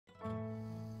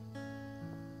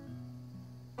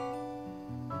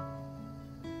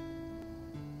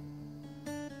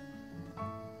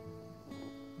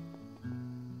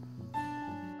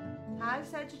Hi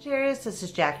Sagittarius, this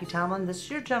is Jackie Tomlin. This is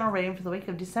your general reading for the week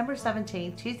of December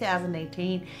 17,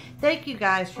 2018. Thank you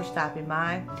guys for stopping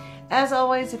by. As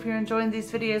always, if you're enjoying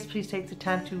these videos, please take the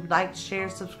time to like, share,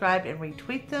 subscribe, and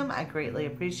retweet them. I greatly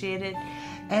appreciate it.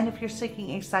 And if you're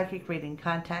seeking a psychic reading,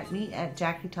 contact me at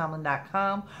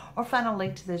JackieTomlin.com or find a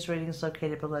link to those readings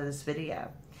located below this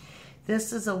video.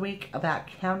 This is a week about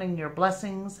counting your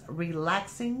blessings,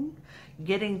 relaxing,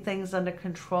 getting things under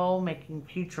control, making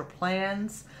future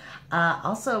plans.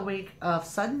 Also a week of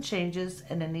sudden changes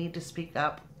and a need to speak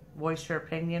up, voice your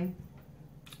opinion.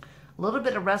 A little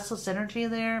bit of restless energy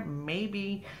there,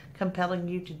 maybe compelling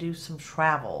you to do some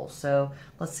travel. So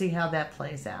let's see how that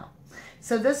plays out.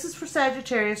 So this is for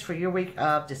Sagittarius for your week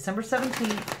of December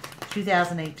 17th,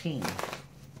 2018.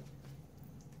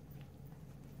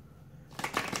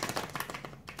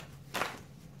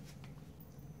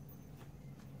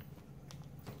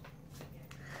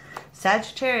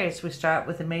 Sagittarius, we start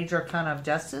with the major arcana of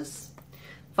Justice,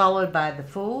 followed by the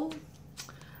Fool,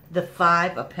 the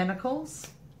Five of Pentacles,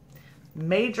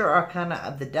 major arcana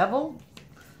of the Devil,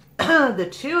 the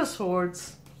Two of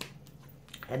Swords,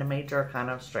 and a major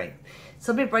arcana of Strength.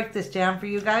 So let me break this down for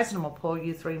you guys, and I'm going to pull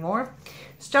you three more.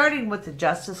 Starting with the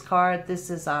Justice card,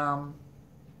 this is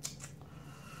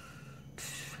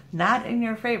not in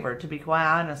your favor, to be quite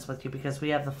honest with you, because we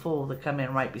have the Fool to come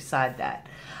in right beside that.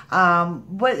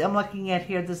 What I'm looking at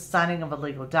here, this signing of a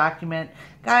legal document.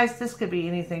 Guys, this could be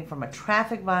anything from a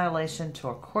traffic violation to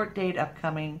a court date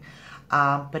upcoming,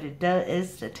 but it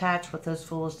is attached with those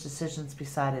foolish decisions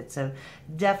beside it. So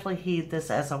definitely heed this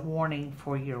as a warning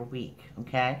for your week,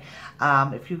 okay?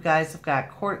 If you guys have got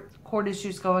court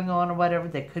issues going on or whatever,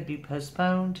 they could be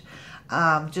postponed.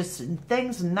 Just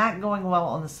things not going well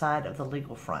on the side of the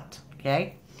legal front,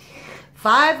 okay?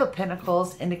 Five of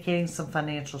Pentacles indicating some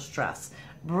financial stress.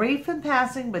 Brief in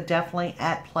passing, but definitely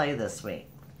at play this week.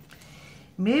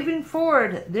 Moving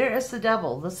forward, there is the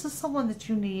Devil. This is someone that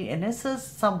you need, and this is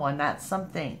someone, not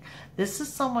something. This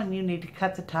is someone you need to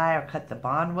cut the tie or cut the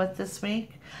bond with this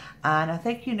week. And I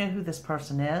think you know who this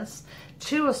person is.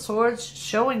 Two of Swords,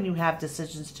 showing you have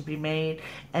decisions to be made,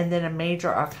 and then a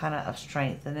major arcana of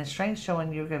Strength. And the Strength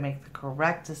showing you're going to make the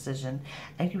correct decision,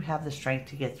 and you have the strength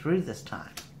to get through this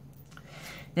time.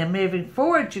 Now moving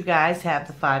forward, you guys have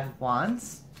the Five of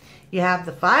Wands, you have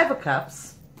the Five of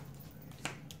Cups,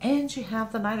 and you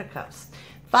have the Knight of Cups.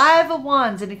 Five of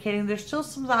Wands indicating there's still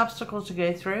some obstacles to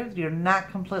go through. You're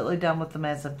not completely done with them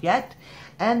as of yet.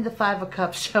 And the Five of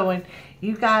Cups showing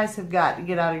you guys have got to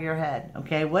get out of your head,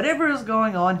 okay? Whatever is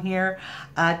going on here,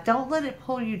 don't let it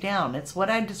pull you down. It's what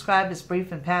I describe as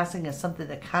brief and passing, as something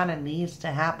that kind of needs to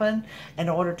happen in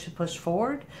order to push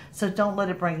forward. So don't let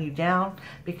it bring you down,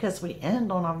 because we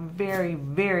end on a very,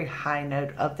 very high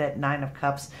note of that Nine of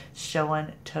Cups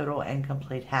showing total and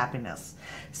complete happiness.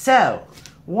 So,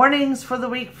 warnings for the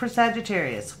week for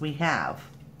Sagittarius. We have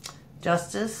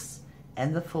Justice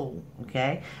and the Fool,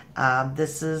 okay?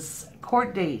 This is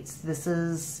court dates. This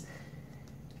is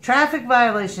traffic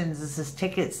violations. This is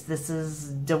tickets. This is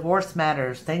divorce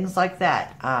matters, things like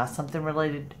that. Something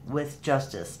related with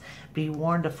justice. Be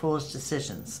warned of foolish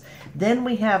decisions. Then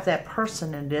we have that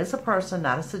person, and it is a person,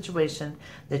 not a situation,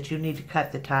 that you need to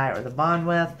cut the tie or the bond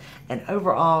with. And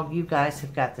overall, you guys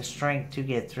have got the strength to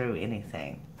get through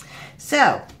anything.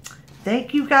 So,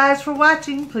 thank you guys for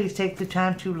watching. Please take the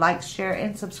time to like, share,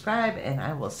 and subscribe, and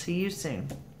I will see you soon.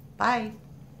 Bye.